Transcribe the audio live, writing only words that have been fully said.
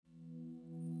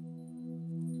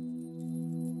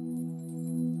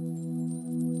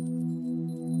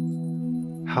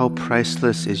How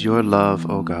priceless is your love,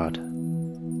 O God!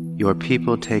 Your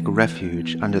people take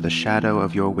refuge under the shadow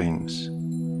of your wings.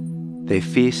 They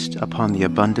feast upon the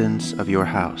abundance of your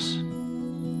house.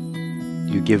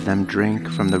 You give them drink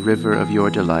from the river of your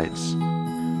delights.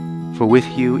 For with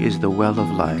you is the well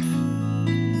of life,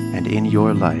 and in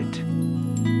your light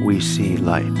we see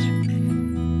light.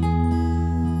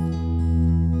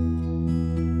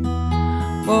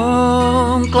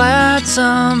 Oh,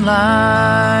 gladsome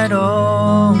light,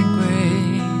 oh,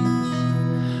 grace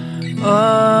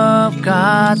of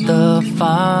God the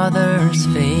Father's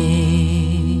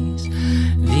face,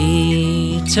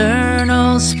 the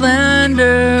eternal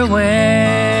splendor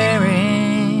wearing,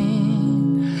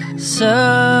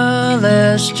 celestial,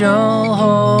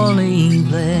 holy,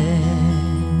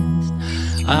 blessed,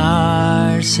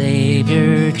 our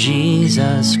Savior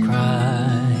Jesus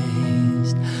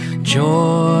Christ,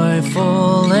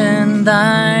 joyful in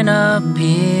thine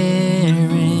appearing.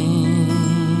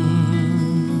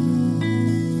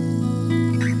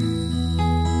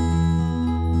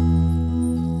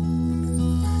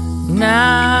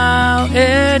 Now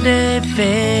it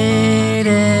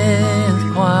fadeth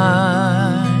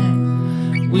quite,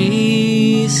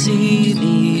 we see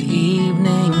the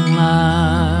evening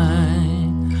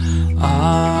light,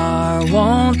 our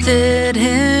wonted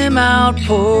hymn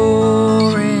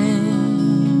outpouring,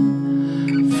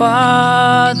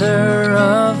 Father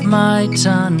of might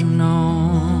unknown,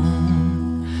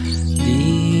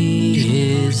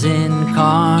 His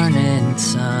incarnate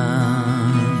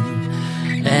Son,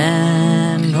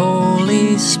 and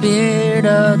Holy Spirit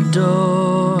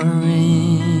adoring.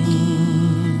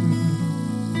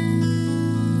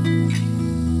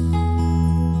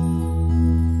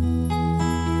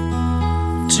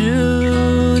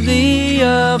 To the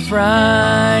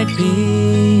upright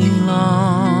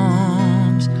belongs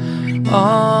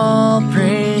all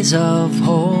praise of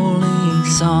holy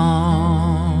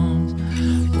songs.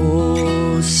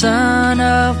 O Son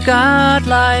of God,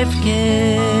 life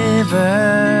giver,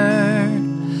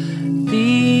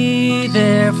 be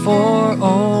therefore,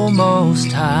 O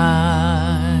Most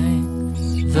High,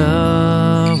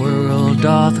 the world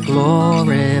doth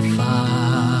glorify,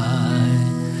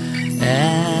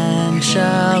 and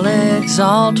shall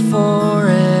exalt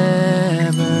forever.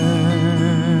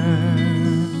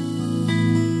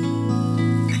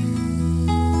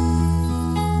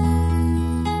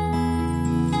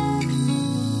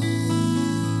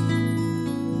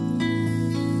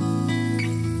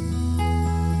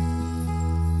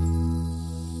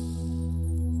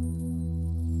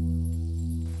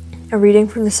 A reading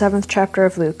from the 7th chapter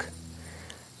of Luke.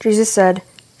 Jesus said,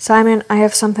 "Simon, I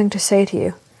have something to say to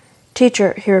you."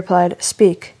 "Teacher," he replied,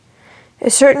 "speak." A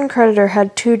certain creditor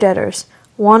had 2 debtors.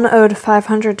 One owed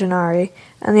 500 denarii,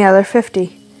 and the other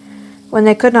 50. When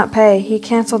they could not pay, he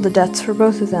canceled the debts for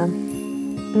both of them.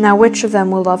 Now which of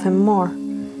them will love him more?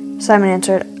 Simon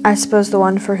answered, "I suppose the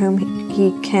one for whom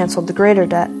he canceled the greater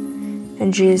debt."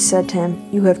 And Jesus said to him,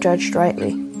 "You have judged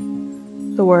rightly."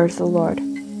 The word of the Lord.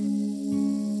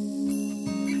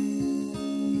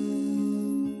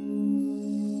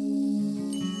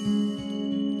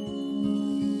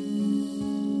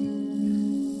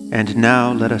 And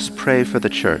now let us pray for the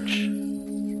Church,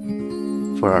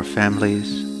 for our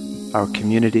families, our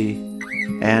community,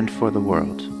 and for the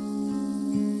world.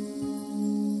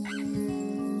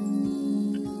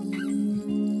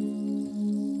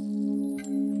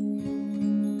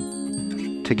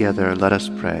 Together let us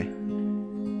pray.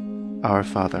 Our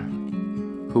Father,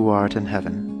 who art in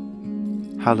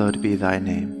heaven, hallowed be thy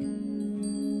name.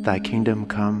 Thy kingdom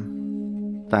come,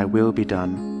 thy will be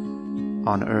done,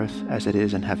 on earth as it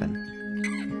is in heaven.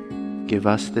 Give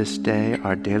us this day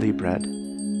our daily bread,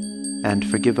 and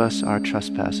forgive us our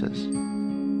trespasses,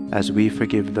 as we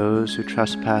forgive those who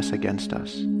trespass against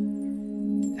us.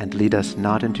 And lead us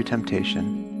not into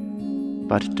temptation,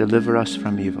 but deliver us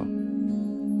from evil.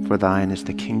 For thine is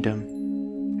the kingdom,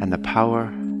 and the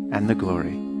power, and the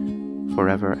glory,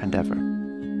 forever and ever.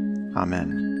 Amen.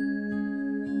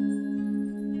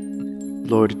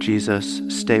 Lord Jesus,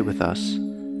 stay with us,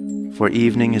 for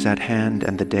evening is at hand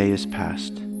and the day is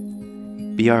past.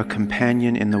 Be our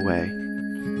companion in the way.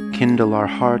 Kindle our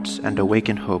hearts and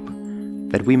awaken hope,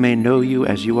 that we may know you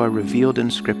as you are revealed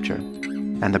in Scripture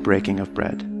and the breaking of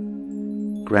bread.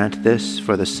 Grant this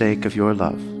for the sake of your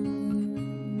love.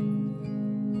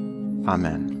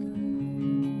 Amen.